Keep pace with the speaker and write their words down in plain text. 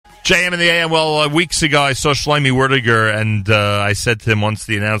JM in the AM. Well, weeks ago I saw Shlomi Werdiger, and I said to him once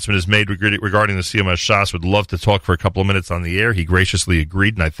the announcement is made regarding the Siyum HaShas, would love to talk for a couple of minutes on the air. He graciously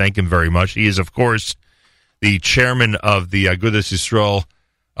agreed, and I thank him very much. He is, of course, the chairman of the Agudas Yisrael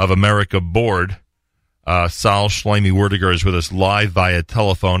of America board. Sal Shlomi Werdiger is with us live via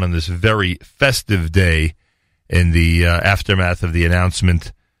telephone on this very festive day in the aftermath of the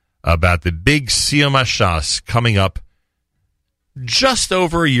announcement about the big Siyum HaShas coming up just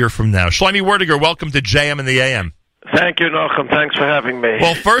over a year from now. Shlomi Werdiger, welcome to JM in the AM. Thank you, Nachum. Thanks for having me.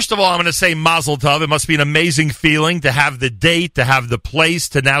 Well, first of all, I'm going to say Mazel Tov. It must be an amazing feeling to have the date, to have the place,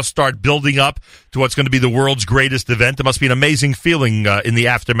 to now start building up to what's going to be the world's greatest event. It must be an amazing feeling in the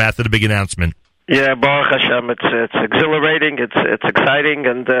aftermath of the big announcement. Yeah, Baruch Hashem, it's exhilarating, it's exciting,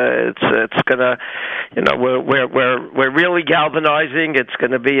 and it's gonna, we're really galvanizing. It's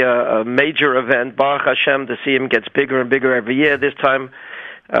gonna be a major event. Baruch Hashem, the Siyum gets bigger and bigger every year. This time,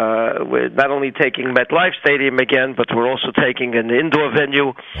 we're not only taking MetLife Stadium again, but we're also taking an indoor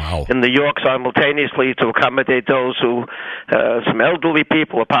venue in New York simultaneously to accommodate those who, some elderly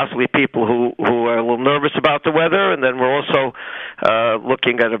people or possibly people who are a little nervous about the weather. And then we're also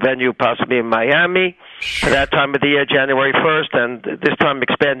looking at a venue possibly in Miami for that time of the year, January 1st, and this time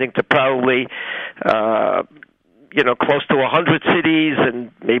expanding to probably close to 100 cities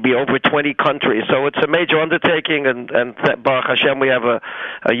and maybe over 20 countries. So it's a major undertaking, and Baruch Hashem, we have a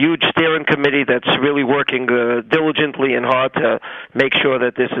huge steering committee that's really working diligently and hard to make sure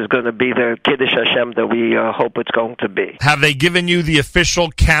that this is going to be the Kiddush Hashem that we hope it's going to be. Have they given you the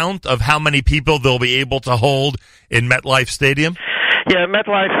official count of how many people they'll be able to hold in MetLife Stadium? Yeah,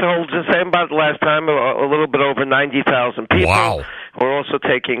 MetLife holds the same about the last time, a little bit over 90,000 people. Wow. We're also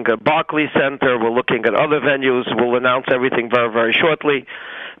taking Barclays Center. We're looking at other venues. We'll announce everything very, very shortly.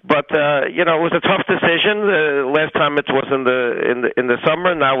 But it was a tough decision. Last time it was in the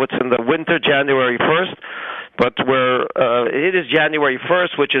summer. Now it's in the winter, January 1st. But it is January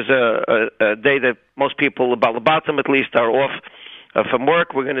 1st, which is a day that most people, about the bottom at least, are off from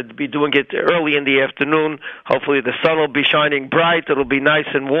work. We're going to be doing it early in the afternoon. Hopefully the sun will be shining bright. It'll be nice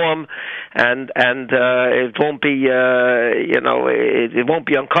and warm, and it won't be it won't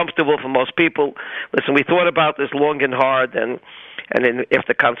be uncomfortable for most people. Listen, we thought about this long and hard, and if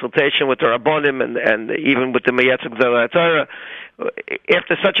the consultation with the Rabbonim and even with the Meyatzim Torah,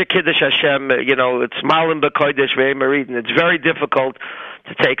 after such a Kiddush Hashem, it's Malim B'Kodesh Ve'Merid, and it's very difficult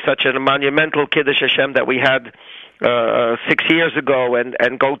to take such a monumental Kiddush Hashem that we had 6 years ago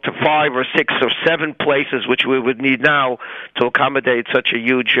and go to 5 or 6 or 7 places, which we would need now to accommodate such a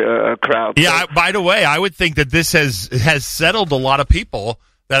huge crowd. Yeah, by the way, I would think that this has settled a lot of people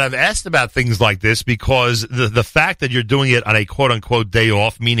that have asked about things like this, because the fact that you're doing it on a quote-unquote day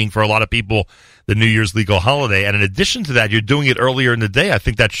off, meaning for a lot of people the New Year's legal holiday, and in addition to that, you're doing it earlier in the day. I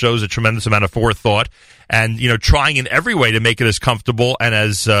think that shows a tremendous amount of forethought and, trying in every way to make it as comfortable and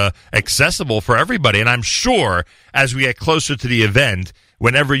as accessible for everybody. And I'm sure as we get closer to the event,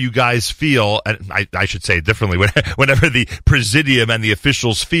 whenever you guys feel, and I should say it differently, whenever the Presidium and the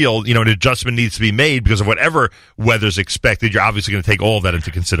officials feel, an adjustment needs to be made because of whatever weather's expected, you're obviously going to take all of that into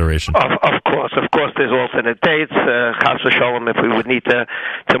consideration. Of course, there's alternate dates, Chas v'Sholom, if we would need to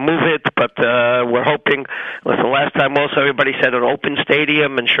move it, but we're hoping. Listen, last time also everybody said an open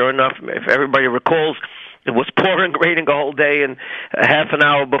stadium, and sure enough, if everybody recalls, it was pouring, raining a whole day, and half an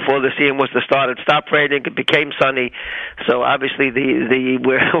hour before the Siyum was to start, it stopped raining. It became sunny. So obviously,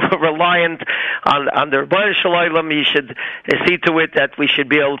 we're reliant on the Rebbeinu Shalom. You should see to it that we should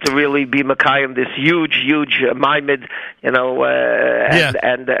be able to really be Makayim, this huge Maimed, and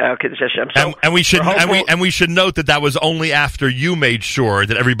we should note that was only after you made sure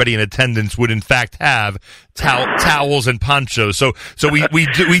that everybody in attendance would in fact have towels and ponchos. So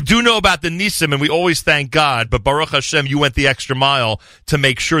we do know about the Nisim, and we always thank God, but Baruch Hashem, you went the extra mile to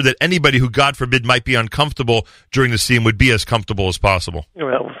make sure that anybody who, God forbid, might be uncomfortable during the Siyum would be as comfortable as possible.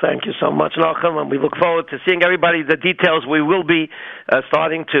 Well, thank you so much, Nachum, and we look forward to seeing everybody. The details, we will be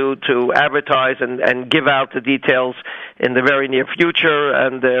starting to advertise and give out the details in the very near future,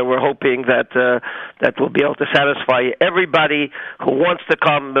 and we're hoping that we'll be able to satisfy everybody who wants to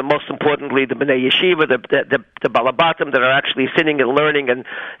come, but most importantly, the Bnei Yeshiva, the Balabatim that are actually sitting and learning, and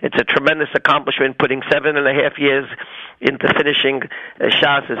it's a tremendous accomplishment. Putting 7.5 years into finishing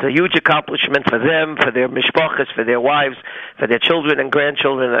Shas is a huge accomplishment for them, for their mishpachas, for their wives, for their children and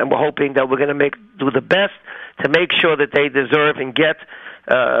grandchildren, and we're hoping that we're going to do the best to make sure that they deserve and get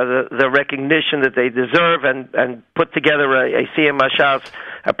the recognition that they deserve, and put together a Siyum Hashas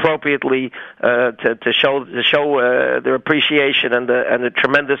appropriately to show their appreciation and the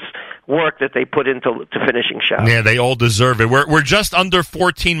tremendous work that they put into finishing Shas. Yeah, they all deserve it. We're just under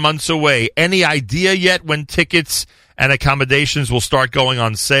 14 months away. Any idea yet when tickets and accommodations will start going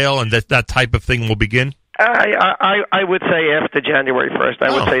on sale and that type of thing will begin? I would say after January 1st.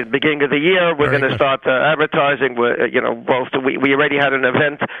 I would say at the beginning of the year we're going to start advertising. We already had an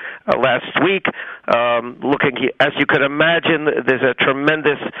event last week. Looking, as you could imagine, there's a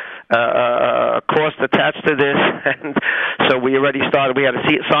tremendous cost attached to this, and so we already started. We had a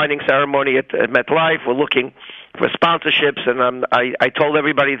signing ceremony at MetLife. We're looking for sponsorships, and I told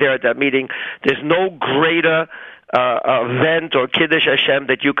everybody there at that meeting, there's no greater event or Kiddush Hashem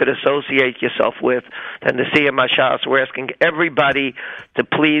that you could associate yourself with than the Siyum Hashas. We're asking everybody to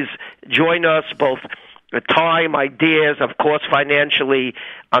please join us, both time, ideas, of course, financially,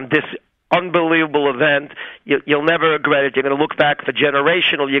 on this unbelievable event. You'll never regret it. You're going to look back you're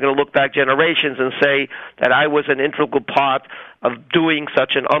going to look back generations and say that I was an integral part of doing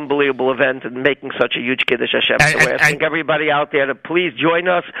such an unbelievable event and making such a huge Kiddush Hashem. So we're asking everybody out there to please join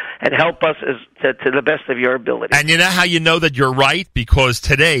us and help us to the best of your ability. And you know how you know that you're right? Because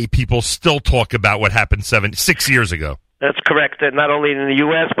today people still talk about what happened 6 years ago. That's correct. And not only in the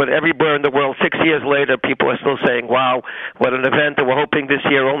U.S., but everywhere in the world. 6 years later, people are still saying, wow, what an event. And we're hoping this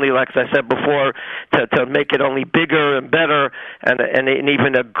year only, like I said before, to make it only bigger and better and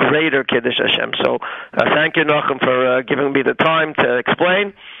even a greater Kiddush Hashem. So thank you, Nachum, for giving me the time to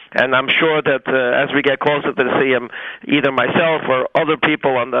explain. And I'm sure that as we get closer to the Siyum, either myself or other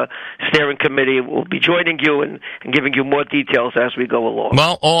people on the steering committee will be joining you and giving you more details as we go along.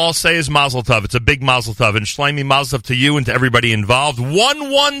 Well, all I'll say is Mazel Tov. It's a big Mazel Tov. And Shlomi, Mazel Tov to you and to everybody involved.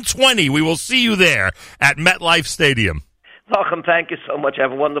 1/1/20. We will see you there at MetLife Stadium. Welcome. Thank you so much.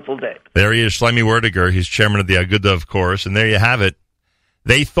 Have a wonderful day. There he is, Shlomi Werdiger. He's chairman of the Aguda, of course. And there you have it.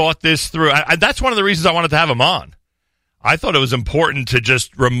 They thought this through. That's one of the reasons I wanted to have him on. I thought it was important to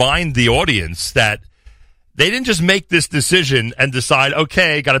just remind the audience that they didn't just make this decision and decide,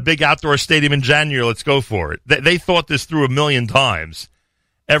 okay, got a big outdoor stadium in January, let's go for it. They thought this through a million times.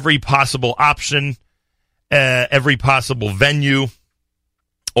 Every possible option, every possible venue,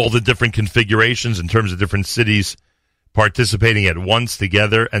 all the different configurations in terms of different cities participating at once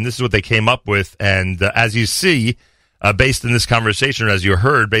together. And this is what they came up with. And as you see, based on this conversation, or as you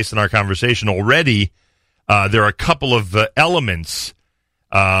heard, based on our conversation already, there are a couple of elements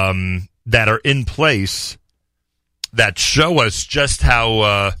that are in place that show us just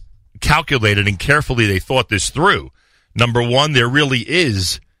how calculated and carefully they thought this through. Number one, there really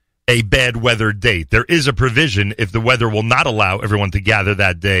is a bad weather date. There is a provision if the weather will not allow everyone to gather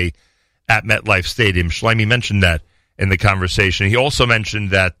that day at MetLife Stadium. Shlomi mentioned that in the conversation. He also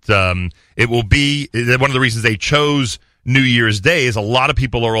mentioned that it will be one of the reasons they chose New Year's Day is a lot of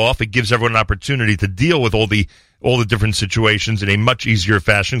people are off. It gives everyone an opportunity to deal with all the different situations in a much easier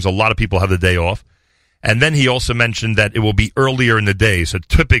fashion. So a lot of people have the day off. And then he also mentioned that it will be earlier in the day. So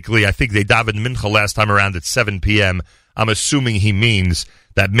typically, I think they davened Mincha last time around at 7 p.m. I'm assuming he means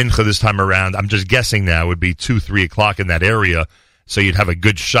that Mincha this time around, I'm just guessing now, would be 2, 3 o'clock in that area. So you'd have a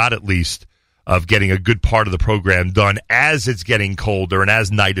good shot at least of getting a good part of the program done as it's getting colder and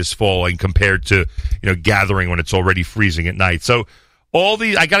as night is falling compared to, gathering when it's already freezing at night. So all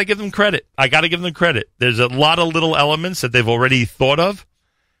these, I got to give them credit. There's a lot of little elements that they've already thought of.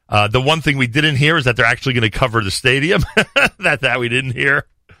 The one thing we didn't hear is that they're actually going to cover the stadium. that we didn't hear.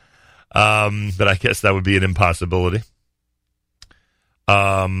 But I guess that would be an impossibility.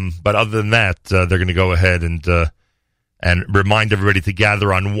 But other than that, they're going to go ahead and remind everybody to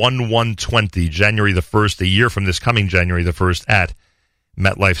gather on 1/1/20, January the 1st, a year from this coming January the 1st, at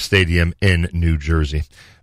MetLife Stadium in New Jersey.